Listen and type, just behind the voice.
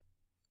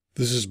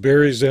This is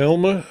Barry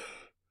Zalma,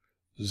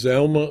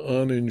 Zalma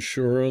on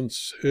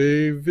Insurance,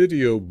 a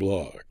video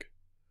blog.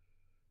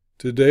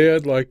 Today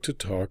I'd like to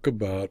talk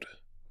about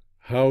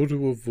how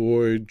to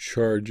avoid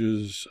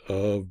charges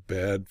of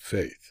bad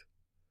faith.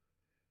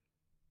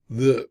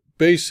 The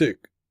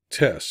basic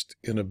test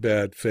in a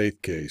bad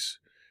faith case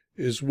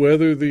is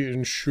whether the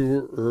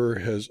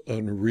insurer has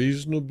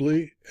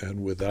unreasonably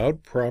and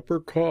without proper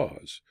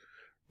cause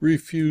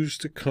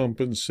refused to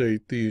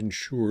compensate the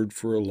insured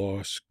for a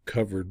loss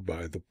covered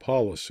by the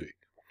policy.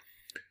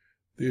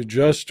 The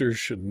adjuster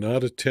should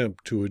not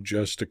attempt to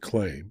adjust a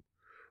claim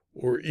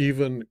or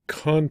even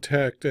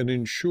contact an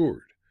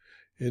insured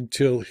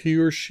until he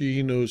or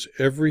she knows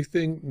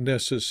everything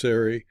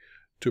necessary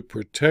to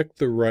protect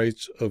the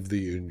rights of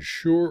the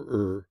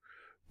insurer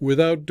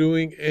without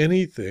doing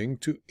anything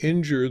to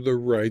injure the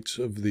rights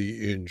of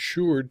the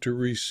insured to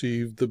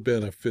receive the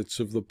benefits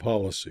of the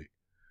policy.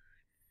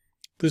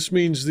 This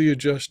means the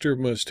adjuster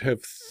must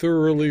have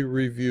thoroughly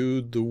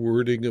reviewed the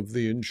wording of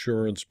the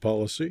insurance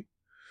policy,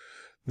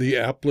 the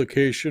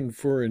application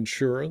for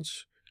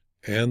insurance,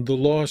 and the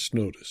loss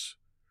notice.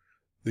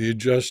 The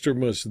adjuster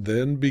must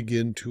then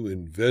begin to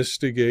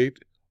investigate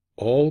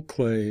all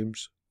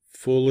claims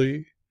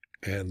fully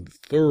and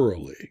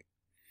thoroughly.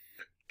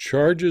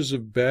 Charges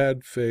of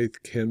bad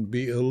faith can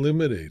be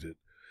eliminated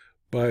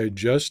by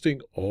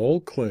adjusting all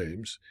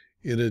claims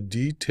in a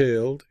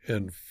detailed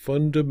and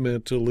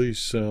fundamentally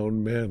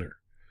sound manner.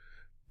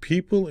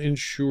 People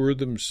insure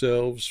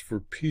themselves for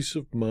peace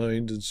of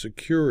mind and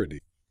security.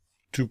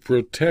 To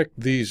protect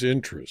these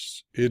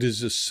interests, it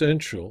is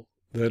essential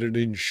that an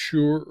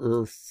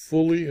insurer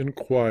fully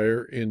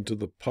inquire into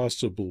the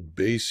possible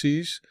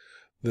bases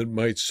that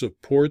might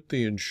support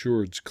the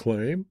insured's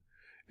claim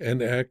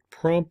and act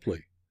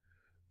promptly.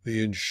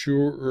 The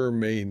insurer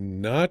may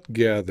not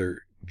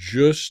gather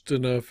just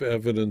enough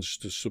evidence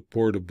to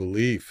support a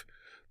belief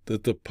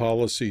that the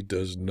policy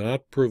does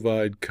not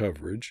provide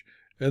coverage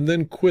and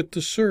then quit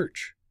the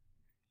search.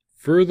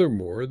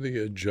 Furthermore, the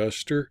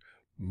adjuster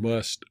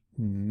must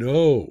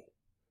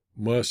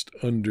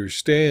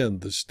understand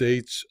the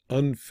state's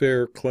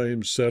Unfair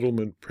Claims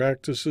Settlement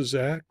Practices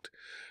Act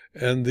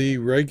and the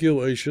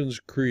regulations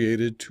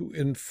created to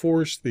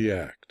enforce the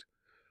act.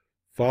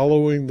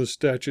 Following the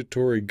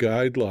statutory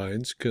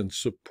guidelines can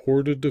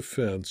support a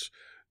defense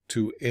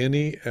to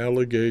any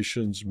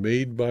allegations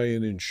made by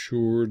an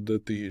insured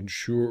that the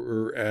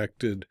insurer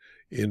acted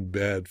in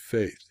bad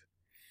faith.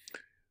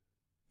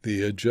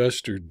 The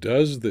adjuster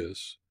does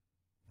this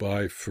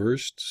by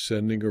first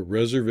sending a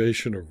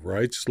reservation of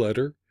rights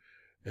letter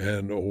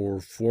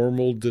or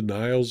formal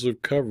denials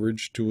of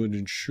coverage to an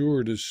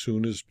insured as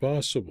soon as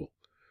possible.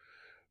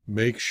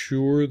 Make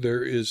sure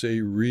there is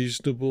a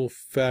reasonable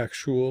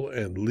factual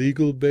and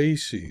legal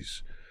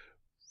basis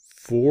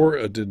for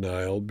a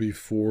denial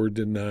before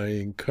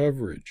denying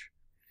coverage.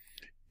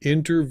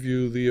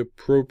 Interview the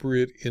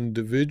appropriate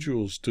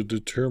individuals to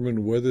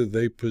determine whether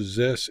they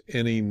possess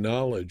any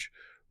knowledge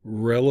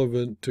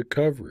relevant to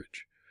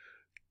coverage.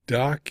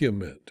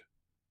 Document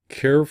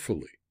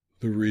carefully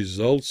the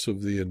results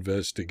of the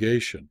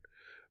investigation.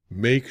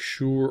 Make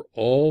sure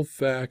all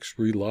facts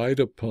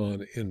relied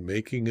upon in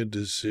making a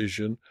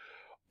decision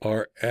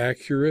are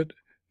accurate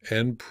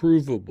and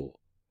provable.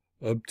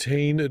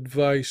 Obtain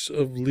advice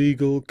of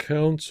legal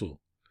counsel.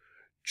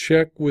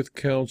 Check with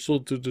counsel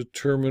to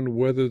determine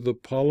whether the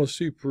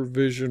policy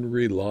provision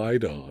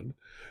relied on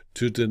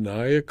to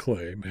deny a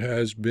claim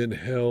has been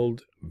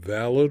held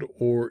valid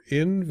or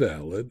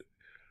invalid,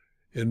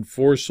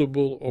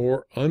 enforceable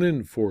or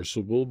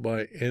unenforceable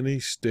by any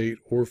state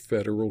or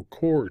federal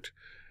court.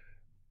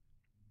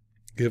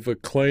 If a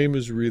claim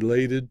is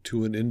related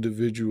to an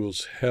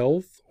individual's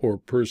health or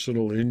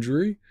personal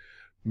injury,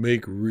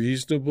 make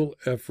reasonable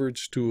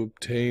efforts to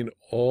obtain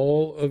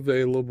all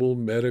available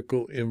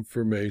medical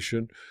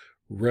information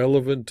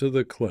relevant to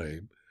the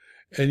claim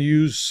and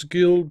use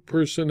skilled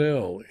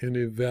personnel in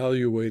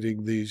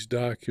evaluating these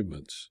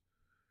documents.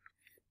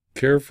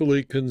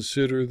 Carefully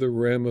consider the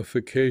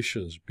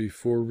ramifications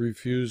before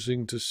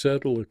refusing to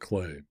settle a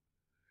claim.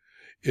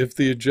 If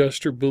the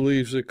adjuster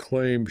believes a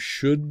claim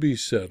should be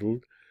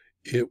settled,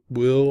 it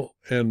will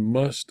and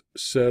must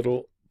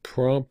settle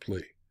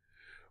promptly.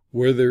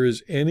 Where there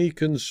is any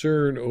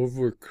concern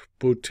over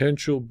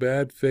potential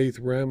bad faith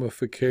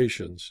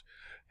ramifications,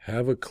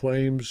 have a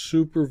claims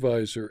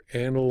supervisor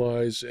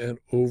analyze and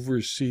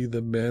oversee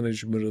the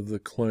management of the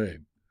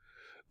claim.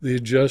 The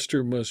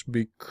adjuster must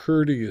be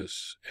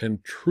courteous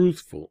and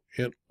truthful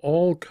in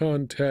all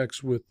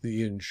contacts with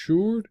the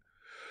insured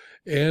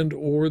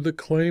and/or the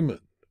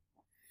claimant.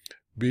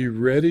 Be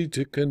ready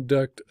to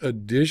conduct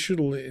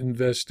additional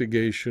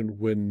investigation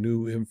when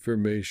new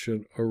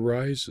information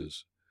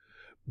arises.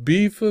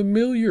 Be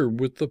familiar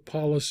with the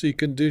policy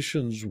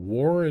conditions,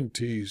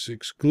 warranties,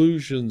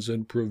 exclusions,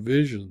 and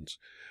provisions,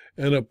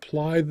 and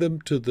apply them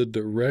to the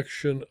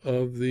direction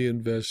of the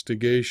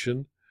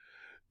investigation.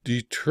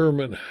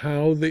 Determine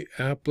how the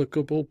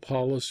applicable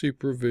policy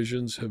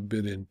provisions have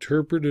been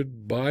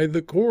interpreted by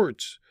the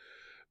courts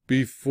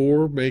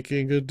before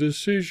making a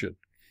decision.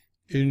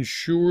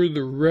 Ensure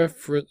the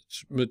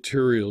reference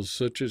materials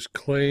such as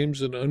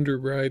claims and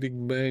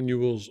underwriting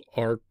manuals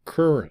are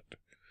current.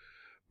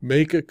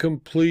 Make a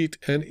complete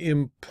and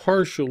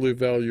impartial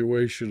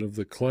evaluation of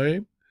the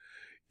claim.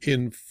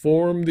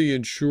 Inform the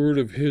insured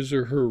of his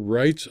or her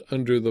rights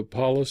under the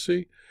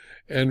policy,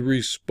 and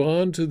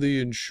respond to the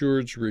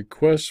insured's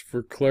requests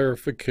for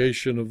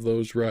clarification of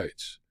those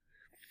rights.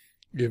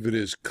 If it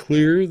is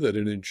clear that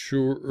an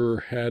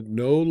insurer had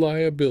no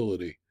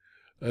liability,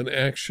 an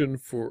action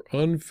for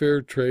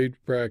unfair trade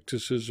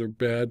practices or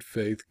bad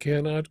faith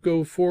cannot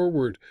go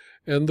forward,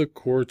 and the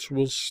courts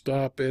will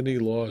stop any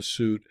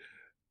lawsuit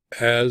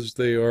as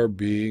they are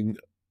being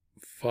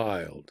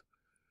filed.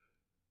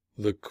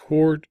 The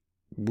court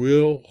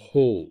will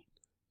hold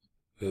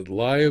that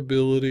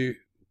liability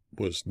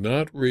was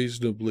not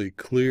reasonably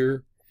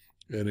clear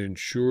and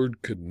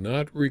insured could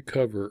not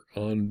recover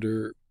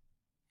under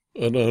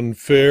an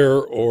unfair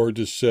or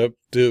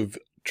deceptive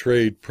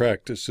trade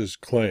practices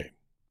claim.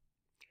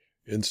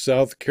 In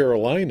South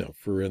Carolina,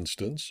 for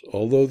instance,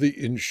 although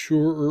the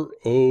insurer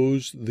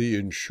owes the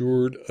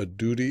insured a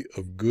duty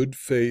of good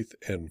faith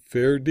and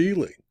fair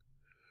dealing,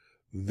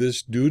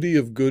 this duty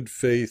of good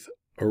faith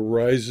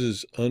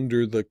arises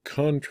under the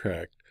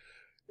contract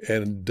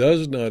and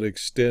does not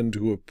extend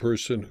to a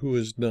person who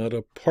is not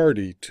a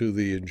party to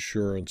the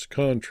insurance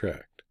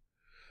contract.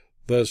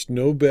 Thus,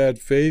 no bad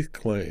faith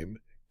claim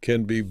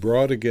can be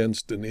brought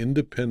against an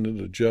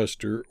independent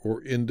adjuster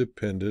or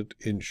independent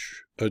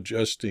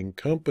adjusting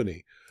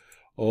company,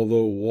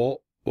 although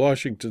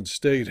Washington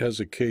State has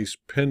a case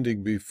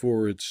pending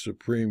before its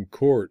Supreme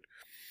Court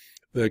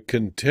that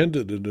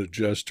contended an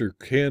adjuster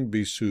can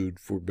be sued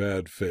for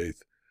bad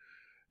faith,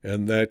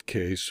 and that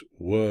case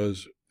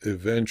was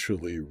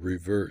eventually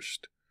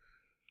reversed.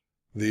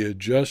 The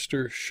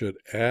adjuster should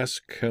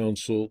ask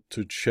counsel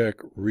to check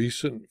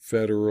recent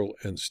federal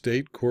and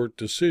state court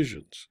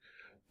decisions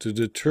to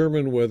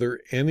determine whether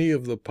any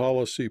of the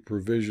policy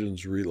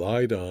provisions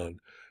relied on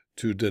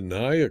to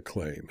deny a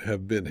claim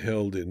have been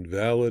held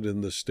invalid in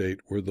the state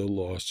where the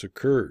loss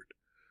occurred.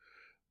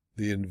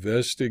 The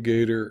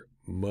investigator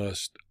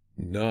must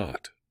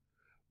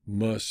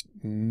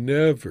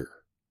never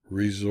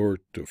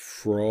resort to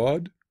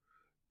fraud,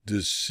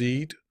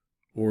 deceit,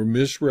 or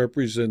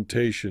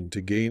misrepresentation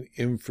to gain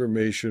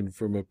information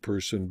from a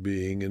person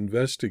being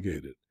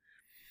investigated,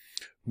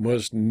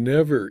 must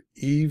never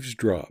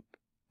eavesdrop,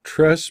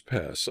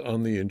 trespass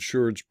on the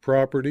insured's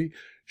property,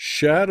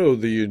 shadow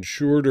the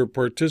insured, or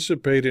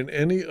participate in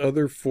any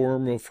other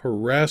form of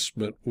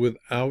harassment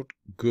without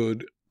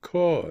good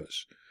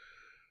cause.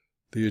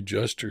 The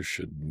adjuster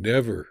should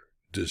never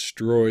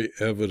destroy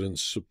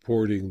evidence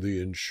supporting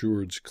the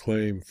insured's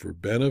claim for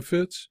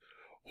benefits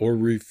or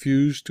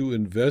refuse to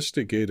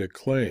investigate a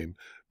claim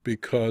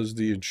because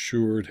the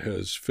insured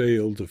has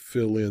failed to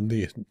fill in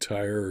the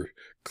entire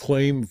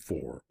claim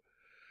form.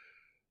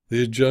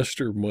 The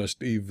adjuster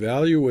must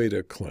evaluate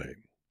a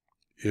claim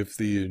if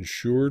the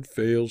insured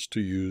fails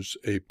to use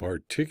a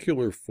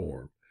particular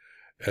form,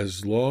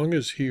 as long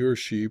as he or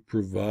she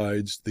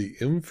provides the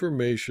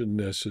information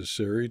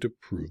necessary to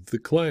prove the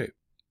claim.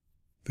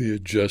 The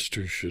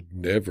adjuster should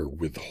never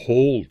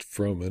withhold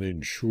from an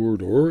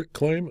insured or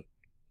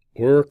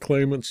a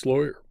claimant's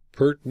lawyer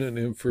pertinent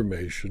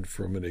information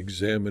from an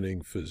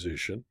examining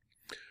physician.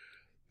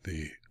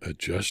 The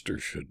adjuster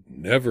should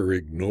never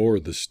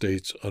ignore the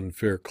state's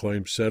Unfair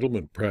Claim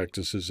Settlement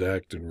Practices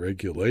Act and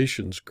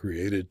regulations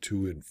created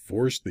to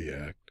enforce the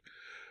act,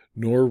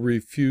 nor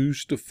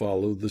refuse to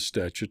follow the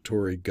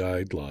statutory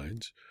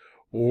guidelines,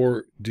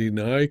 or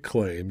deny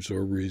claims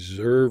or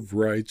reserve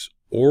rights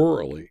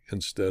orally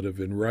instead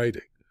of in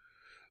writing.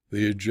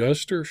 The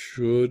adjuster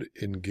should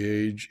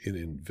engage in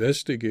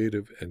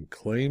investigative and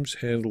claims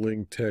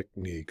handling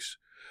techniques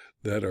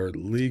that are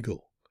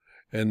legal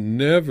and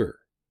never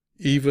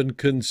even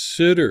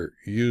consider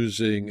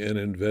using an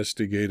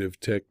investigative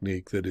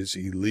technique that is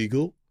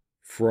illegal,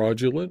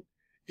 fraudulent,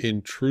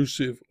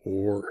 intrusive,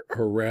 or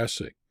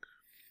harassing.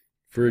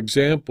 For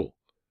example,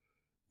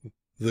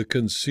 the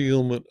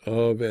concealment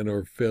of and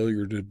or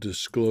failure to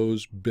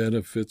disclose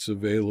benefits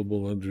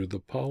available under the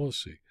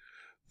policy,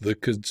 the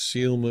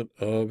concealment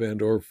of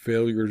and or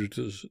failure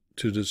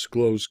to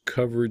disclose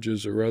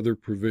coverages or other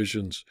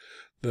provisions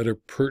that are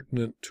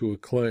pertinent to a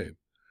claim,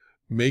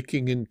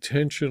 making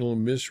intentional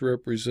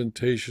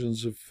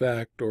misrepresentations of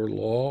fact or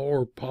law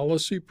or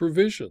policy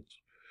provisions,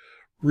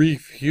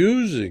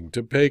 refusing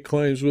to pay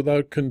claims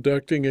without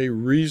conducting a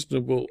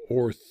reasonable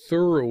or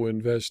thorough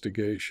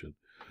investigation,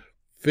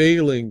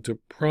 failing to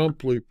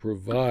promptly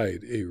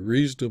provide a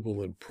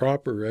reasonable and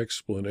proper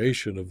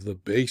explanation of the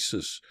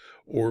basis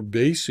or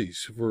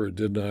bases for a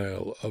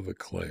denial of a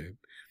claim,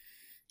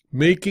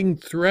 making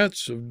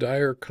threats of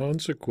dire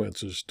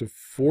consequences to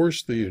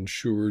force the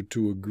insured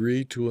to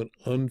agree to an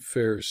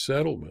unfair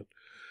settlement,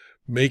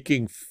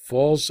 making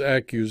false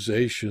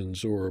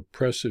accusations or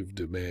oppressive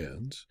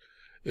demands,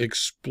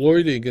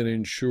 exploiting an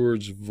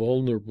insured's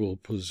vulnerable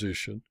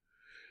position,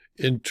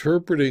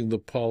 interpreting the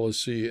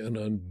policy in an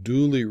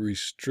unduly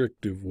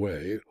restrictive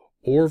way,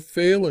 or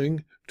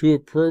failing to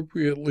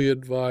appropriately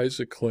advise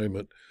a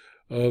claimant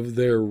of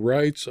their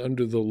rights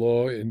under the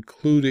law,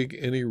 including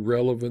any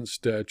relevant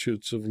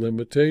statutes of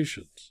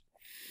limitations,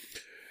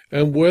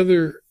 and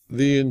whether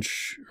the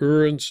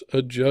insurance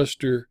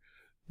adjuster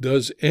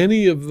does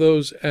any of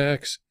those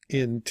acts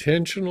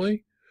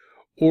intentionally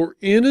or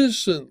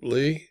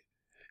innocently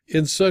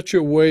in such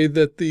a way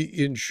that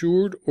the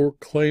insured or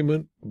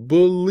claimant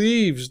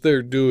believes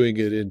they're doing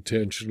it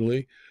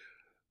intentionally,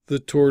 the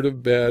tort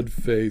of bad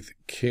faith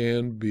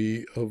can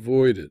be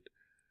avoided.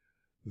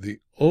 The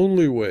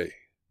only way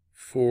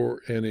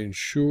for an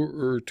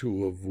insurer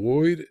to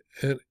avoid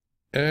an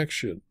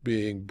action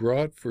being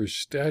brought for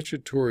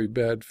statutory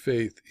bad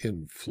faith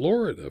in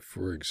Florida,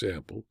 for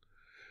example,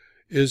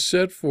 is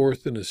set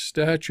forth in a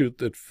statute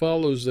that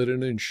follows that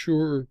an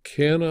insurer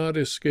cannot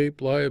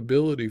escape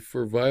liability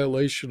for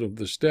violation of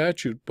the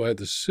statute by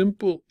the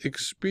simple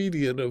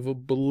expedient of a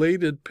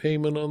belated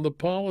payment on the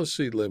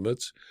policy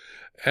limits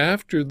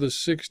after the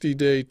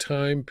 60-day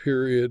time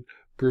period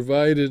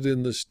provided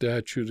in the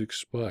statute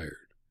expired.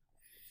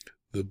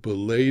 The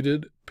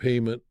belated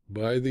payment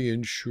by the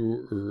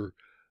insurer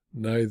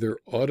neither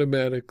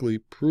automatically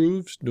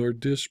proves nor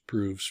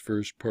disproves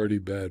first-party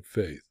bad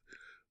faith.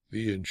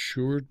 The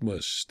insured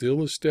must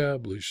still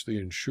establish the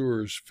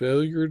insurer's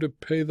failure to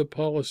pay the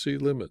policy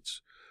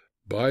limits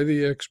by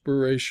the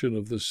expiration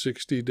of the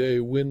 60-day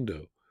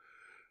window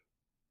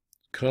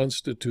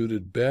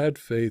constituted bad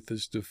faith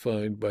as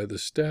defined by the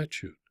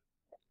statute.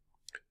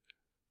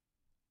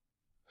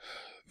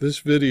 This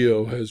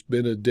video has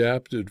been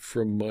adapted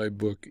from my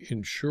book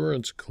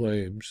Insurance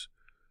Claims,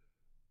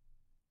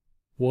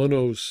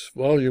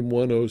 Volume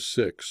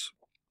 106,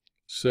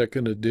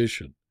 Second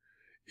Edition.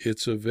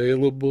 It's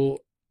available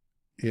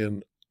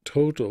in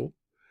total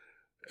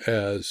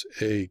as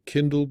a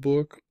Kindle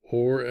book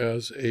or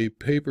as a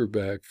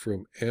paperback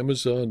from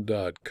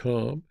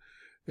Amazon.com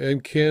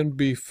and can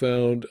be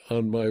found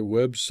on my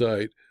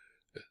website,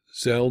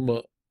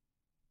 Zalma.com,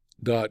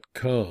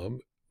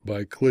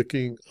 by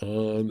clicking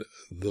on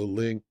the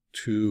link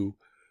to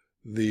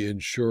the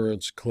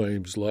insurance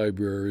claims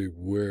library,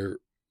 where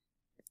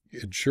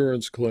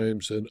insurance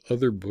claims and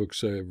other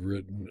books I have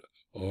written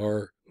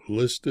are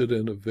listed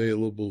and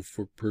available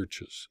for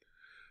purchase.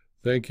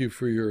 Thank you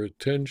for your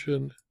attention.